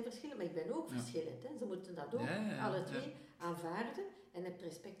weten, zij zijn verschillend, maar ik ben ook verschillend. Hè. Ze moeten dat ook alle twee aanvaarden. En heb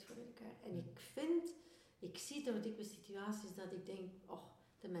respect voor elkaar. En ik zie toch dikwijls situaties dat ik denk,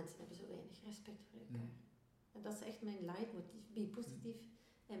 de mensen hebben zo weinig respect voor elkaar. En dat is echt mijn leidmotief. Be positief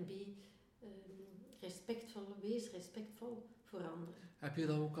en be respectvol. Wees respectvol voor anderen. Heb je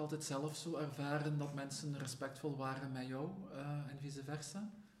dat ook altijd zelf zo ervaren, dat mensen respectvol waren met jou en vice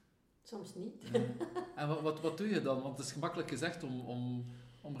versa? Soms niet. Ja. En wat doe je dan? Want het is gemakkelijk gezegd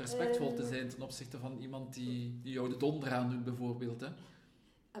om respectvol te zijn ten opzichte van iemand die jou de donder aan doet, bijvoorbeeld. Hè?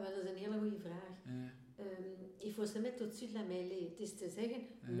 Maar dat is een hele goede vraag. Il faut se mettre au-dessus de la mêlée. Het is te zeggen,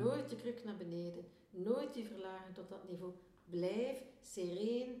 nooit de kruk naar beneden. Nooit je verlagen tot dat niveau. Blijf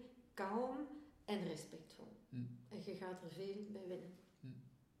sereen, kalm en respectvol. En je gaat er veel bij winnen.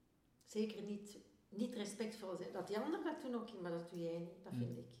 Zeker niet respectvol zijn. Dat die ander dat doen ook, maar dat doe jij niet. Dat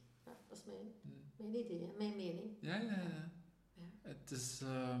vind ik. Ja, dat is mijn idee, mijn mening. Ja. Het is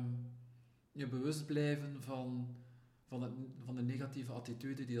je bewust blijven van de negatieve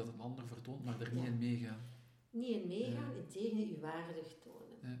attitude die dat een ander vertoont, maar er niet in meegaan. Niet in meegaan, integendeel je waardig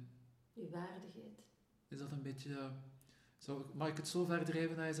tonen. Ja. Je waardigheid. Is dat een beetje... mag ik het zo ver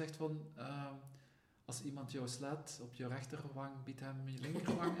drijven dat je zegt van... als iemand jou slaat op je rechterwang, bied hem je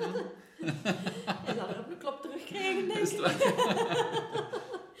linkerwang aan? Je zal er op een klop terugkrijgen, denk ik.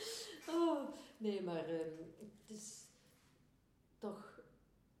 Nee, maar het is toch...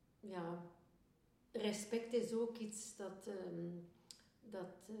 Ja... Respect is ook iets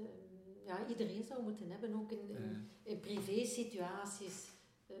dat iedereen zou moeten hebben, ook in privé-situaties.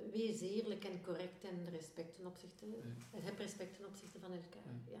 Wees eerlijk en correct en heb respect ten opzichte van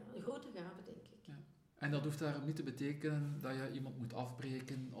elkaar. Ja, een grote gave, denk ik. Ja. En dat hoeft daarom niet te betekenen dat je iemand moet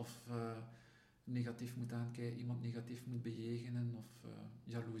afbreken of negatief moet aankijken, iemand negatief moet bejegenen of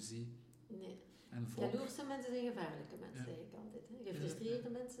jaloezie. Nee. En volk. Jaloerse mensen zijn gevaarlijke mensen, zeg ik altijd. Hè. Gefrustreerde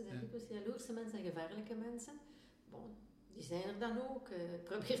mensen zijn dikwijls jaloerse mensen en gevaarlijke mensen. Bon, die zijn er dan ook.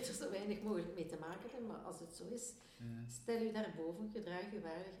 Probeer er zo weinig mogelijk mee te maken hebben, maar als het zo is, stel je daarboven, gedraag je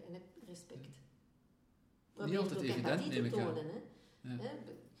waardig en heb respect. Niet altijd ook evident, empathie neem ik te aan. tonen. Hè.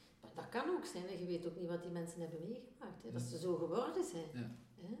 Dat kan ook zijn en je weet ook niet wat die mensen hebben meegemaakt. Hè. Dat ze zo geworden zijn. Ja.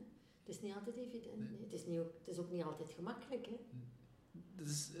 Hè. Het is niet altijd evident. Nee. Nee. Het is ook niet altijd gemakkelijk. Hè. Het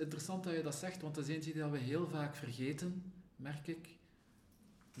is interessant dat je dat zegt, want dat is eentje dat we heel vaak vergeten, merk ik.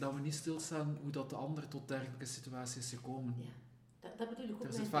 Dat we niet stilstaan hoe dat de ander tot dergelijke situaties is gekomen. Ja, dat bedoel ik ook.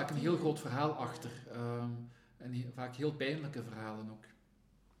 Er zit vaak een heel groot verhaal achter. En vaak heel pijnlijke verhalen ook.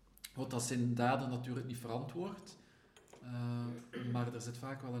 Want dat zijn daden natuurlijk niet verantwoord. Maar er zit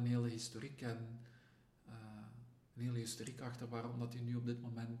vaak wel een hele historiek en een hele historiek achter waarom dat hij nu op dit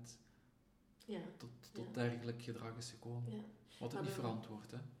moment tot dergelijk gedrag is gekomen. Ja. Wat het niet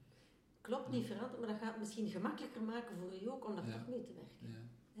verantwoord, hè? Klopt, niet verantwoord, maar dat gaat het misschien gemakkelijker maken voor je ook om daar toch mee te werken. Ja.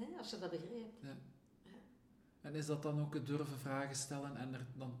 Hè, als je dat begrijpt. Ja. Ja. En is dat dan ook het durven vragen stellen en er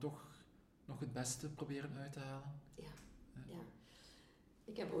dan toch nog het beste proberen uit te halen? Ja.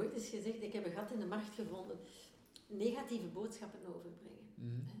 Ik heb ooit eens gezegd, ik heb een gat in de markt gevonden. Negatieve boodschappen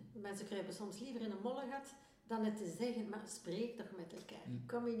overbrengen. Mensen kruipen soms liever in een mollengat dan het te zeggen, maar spreek toch met elkaar.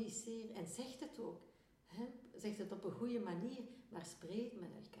 Communiceer en zeg het ook. Hè? Zeg het op een goede manier, maar spreek met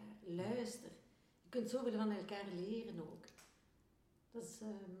elkaar. Luister. Je kunt zoveel van elkaar leren ook. Dat is,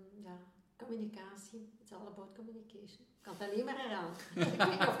 communicatie. It's all about communication. Ik kan het alleen maar herhalen. Ik weet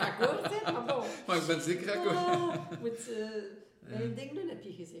niet of ik akkoord ben, maar bon. Maar ik ben zeker akkoord. Je moet mijn ding doen, heb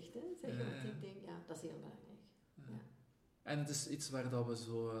je gezegd. Hè? Zeg je wat ik denk, dat is heel belangrijk. Ja. En het is iets waar dat we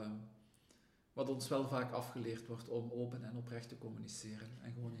zo... wat ons wel vaak afgeleerd wordt om open en oprecht te communiceren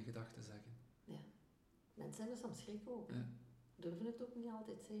en gewoon je gedachten zeggen. Ja. Mensen hebben soms schrik ook. Durven het ook niet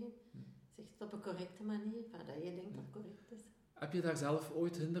altijd zeggen. Zeg het op een correcte manier, waar dat je denkt dat het correct is. Heb je daar zelf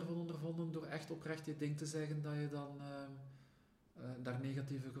ooit hinder van ondervonden door echt oprecht je ding te zeggen dat je dan daar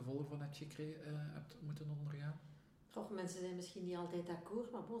negatieve gevolgen van hebt moeten ondergaan? Goh, mensen zijn misschien niet altijd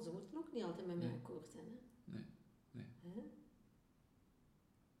akkoord, maar bon, ze moeten ook niet altijd met mij akkoord zijn. Hè? Nee. Huh?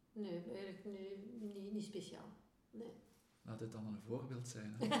 Nee, eigenlijk niet speciaal. Nee. Laat dit dan een voorbeeld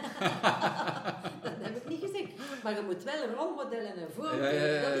zijn. Hè? Dat heb ik niet gezegd. Maar je moet wel een rolmodel en een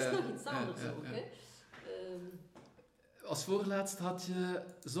voorbeeld. Dat is nog iets anders ook. Hè? Als voorlaatst had je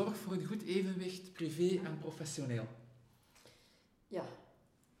zorg voor een goed evenwicht privé en professioneel. Ja.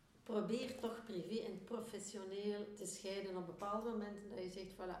 Probeer toch privé en professioneel te scheiden op bepaalde momenten dat je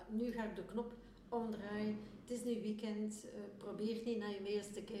zegt, voilà, nu ga ik de knop omdraaien. Het is nu weekend. Probeer niet naar je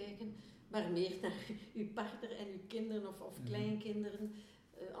mails te kijken, maar meer naar je partner en je kinderen of kleinkinderen.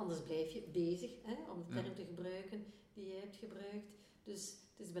 Anders blijf je bezig, hè, om de term te gebruiken die je hebt gebruikt. Dus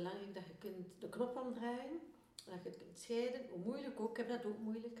het is belangrijk dat je kunt de knop omdraaien, dat je het kunt scheiden. Hoe moeilijk ook, ik heb dat ook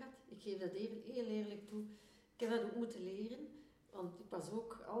moeilijk gehad. Ik geef dat heel eerlijk toe. Ik heb dat ook moeten leren, want ik was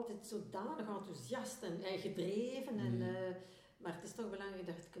ook altijd zodanig enthousiast en gedreven. Maar het is toch belangrijk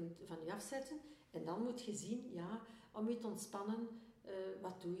dat je het kunt van je afzetten. En dan moet je zien, om je te ontspannen,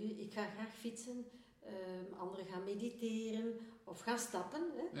 wat doe je? Ik ga graag fietsen, anderen gaan mediteren of gaan stappen,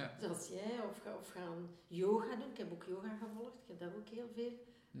 hè? Zoals jij, of gaan yoga doen. Ik heb ook yoga gevolgd, ik heb daar ook heel veel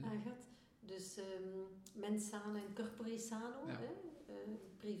aan gehad. Dus mens sano en corpore sano,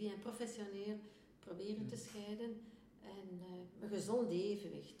 privé en professioneel, proberen te scheiden en een gezond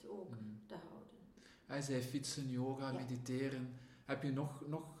evenwicht ook te houden. Hij zei fietsen, yoga, mediteren. Heb je nog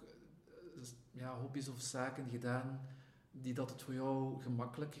hobby's of zaken gedaan die dat het voor jou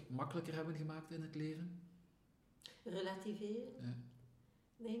makkelijker hebben gemaakt in het leven? Relativeren,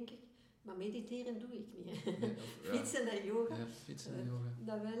 denk ik. Maar mediteren doe ik niet. Nee, Fietsen en yoga. Ja, fietsen en yoga.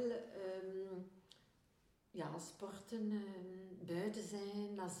 Dat wel. Sporten, buiten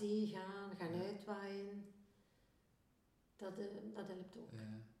zijn, naar zee gaan uitwaaien. Dat helpt ook.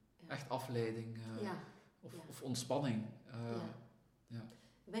 Echt afleiding of ontspanning.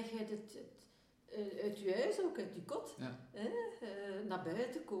 Weg uit je huis ook, uit je kot. Naar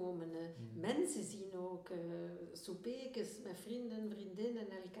buiten komen. Mensen zien ook. Soupeekes met vrienden, vriendinnen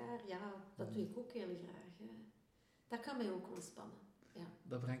en elkaar. Ja, dat doe ik ook heel graag. Dat kan mij ook ontspannen. Ja.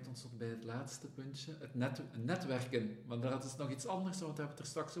 Dat brengt ons tot bij het laatste puntje, het netwerken. Want dat is nog iets anders, want we hebben het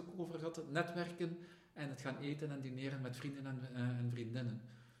er straks ook over gehad. Het netwerken en het gaan eten en dineren met vrienden en vriendinnen.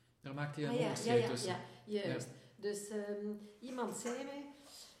 Daar maakt hij een onderscheid tussen. Ja, juist. Ja. Dus iemand zei mij,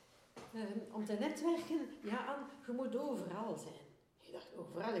 om te netwerken, je moet overal zijn. Ik dacht,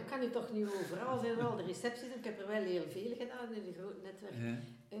 overal? Ik kan nu toch niet overal zijn, al de recepties. Ik heb er wel heel veel gedaan, in een groot netwerk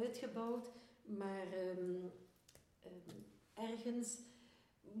uitgebouwd. Maar ergens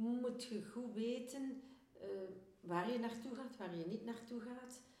moet je goed weten waar je naartoe gaat, waar je niet naartoe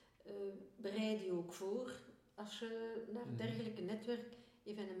gaat. Bereid je ook voor als je naar dergelijke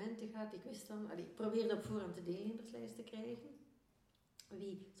netwerkevenementen gaat. Ik wist dan, ik probeerde op voorhand de deelnemerslijst te krijgen.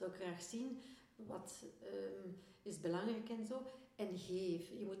 Wie zou ik graag zien? Wat is belangrijk en zo? En geef.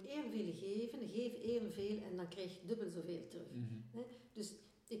 Je moet heel veel geven, geef heel veel en dan krijg je dubbel zoveel terug. Dus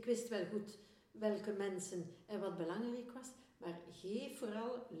ik wist wel goed welke mensen en wat belangrijk was, maar geef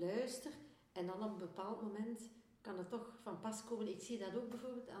vooral, luister en dan op een bepaald moment kan het toch van pas komen. Ik zie dat ook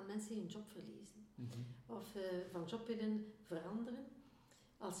bijvoorbeeld aan mensen die een job verliezen of van job willen veranderen.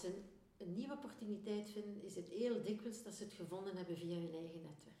 Als ze een nieuwe opportuniteit vinden, is het heel dikwijls dat ze het gevonden hebben via hun eigen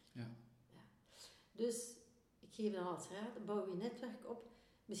netwerk. Ja. Dus ik geef dan als raad, bouw je netwerk op.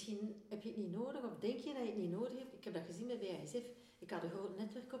 Misschien heb je het niet nodig, of denk je dat je het niet nodig hebt. Ik heb dat gezien bij BASF. Ik had een groot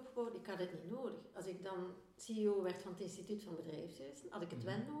netwerk opgebouwd, ik had het niet nodig. Als ik dan CEO werd van het Instituut van Bedrijfsjuisten, had ik het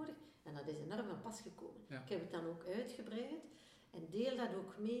wel nodig. En dat is enorm van pas gekomen. Ja. Ik heb het dan ook uitgebreid. En deel dat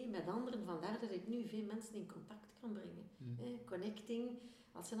ook mee met anderen. Vandaar dat ik nu veel mensen in contact kan brengen. Connecting.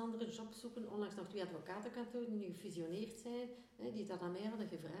 Als ze een andere job zoeken, onlangs nog 2 advocatenkantoren die nu gefusioneerd zijn, die dat aan mij hadden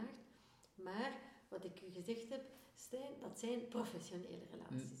gevraagd. Maar wat ik u gezegd heb, Stijn, dat zijn professionele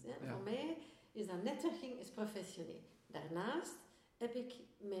relaties. Ja. Voor mij is dat netwerking is professioneel. Daarnaast heb ik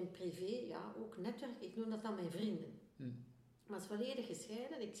mijn privé, ook netwerk, ik noem dat dan mijn vrienden. Maar het is volledig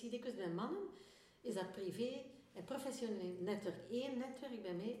gescheiden. Ik zie dikwijls bij mannen, is dat privé en professioneel netwerk. Eén netwerk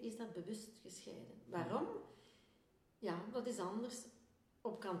bij mij is dat bewust gescheiden. Waarom? Ja, dat is anders.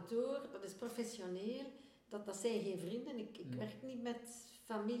 Op kantoor, dat is professioneel, dat zijn geen vrienden. Ik werk niet met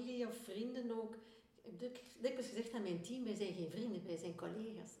familie of vrienden ook. Ik heb dikwijls gezegd aan mijn team, wij zijn geen vrienden, wij zijn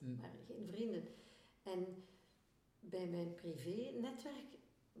collega's, maar geen vrienden. En bij mijn privé-netwerk,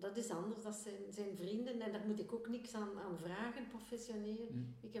 dat is anders, dat zijn vrienden en daar moet ik ook niks aan vragen, professioneel.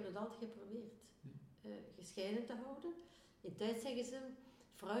 Ik heb het altijd geprobeerd gescheiden te houden. In tijd zeggen ze,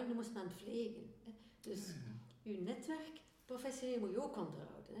 vrouwen moest men pflegen. Dus je netwerk, professioneel moet je ook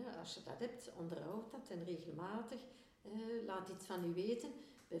onderhouden. Als je dat hebt, onderhoud dat en regelmatig. Laat iets van u weten.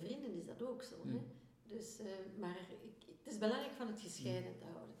 Bij vrienden is dat ook zo. Dus, maar het is belangrijk van het gescheiden te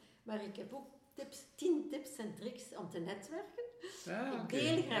houden. Maar ik heb ook 10 tips en tricks om te netwerken. Ik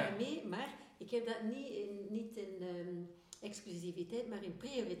deel graag mee, maar ik heb dat niet in exclusiviteit, maar in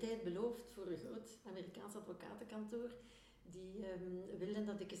prioriteit beloofd voor een groot Amerikaans advocatenkantoor. Die wilden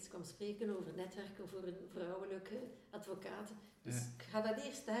dat ik eens kwam spreken over netwerken voor een vrouwelijke advocaat. Dus ik ga dat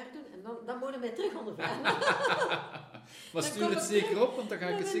eerst daar doen en dan moeten wij terug ondervragen. Maar stuur het zeker op, want dan ga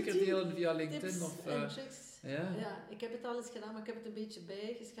ik het zeker delen via LinkedIn. Tips of, en tricks. Ja, ik heb het al eens gedaan, maar ik heb het een beetje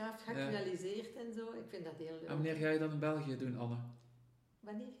bijgeschaafd, geactualiseerd en zo. Ik vind dat heel leuk. En wanneer ga je dat in België doen, Anne?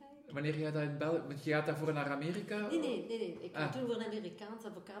 Wanneer ga je? Wanneer ga je dat in België? Want je gaat daarvoor naar Amerika? Nee. Ik ga toen voor een Amerikaans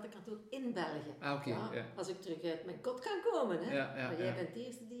advocatenkantoor in België. Oké. Als ik terug uit mijn kot kan komen. Maar jij bent de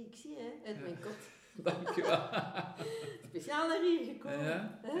eerste die ik zie, uit mijn kot. Dankjewel. Speciaal naar hier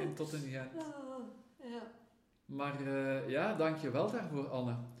gekomen. En tot in Gent. Ja. Maar dankjewel daarvoor,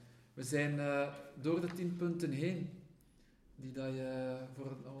 Anne. We zijn door de 10 punten heen die dat je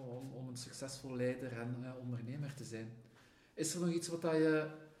om een succesvol leider en ondernemer te zijn. Is er nog iets wat dat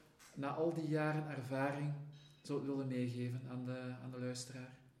je na al die jaren ervaring zou willen meegeven aan de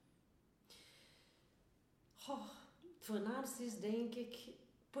luisteraar? Het voornaamste is, denk ik,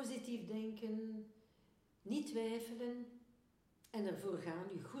 positief denken, niet twijfelen en ervoor gaan,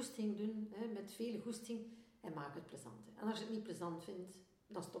 je goesting doen, met veel goesting en maak het plezant. En als je het niet plezant vindt,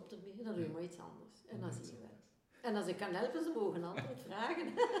 dan stop ermee, dan doe je maar iets anders. En dan zie je wel. En als ik kan helpen, ze mogen altijd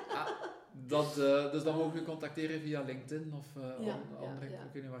vragen. Dus dan mogen we contacteren via LinkedIn of andere.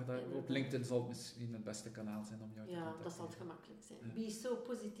 Ik weet niet waar dat, op LinkedIn zal het misschien het beste kanaal zijn om jou te contacteren. Ja, dat zal het gemakkelijk zijn. Be so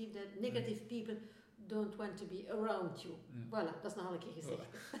positive that negative people don't want to be around you. Voilà, dat is nog een keer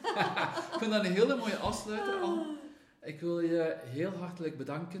gezegd. Ik vind dat een hele mooie afsluiter, Anne. Ik wil je heel hartelijk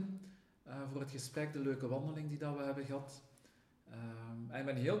bedanken voor het gesprek, de leuke wandeling die dat we hebben gehad. En ik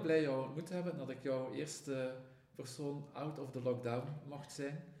ben heel blij jou ontmoet te hebben, dat ik jouw eerste persoon out of the lockdown mocht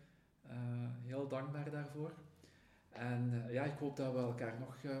zijn. Heel dankbaar daarvoor. En ik hoop dat we elkaar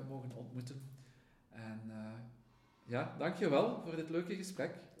nog mogen ontmoeten. En dankjewel voor dit leuke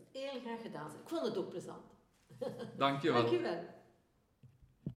gesprek. Heel graag gedaan. Ik vond het ook plezant. Dankjewel. Dankjewel.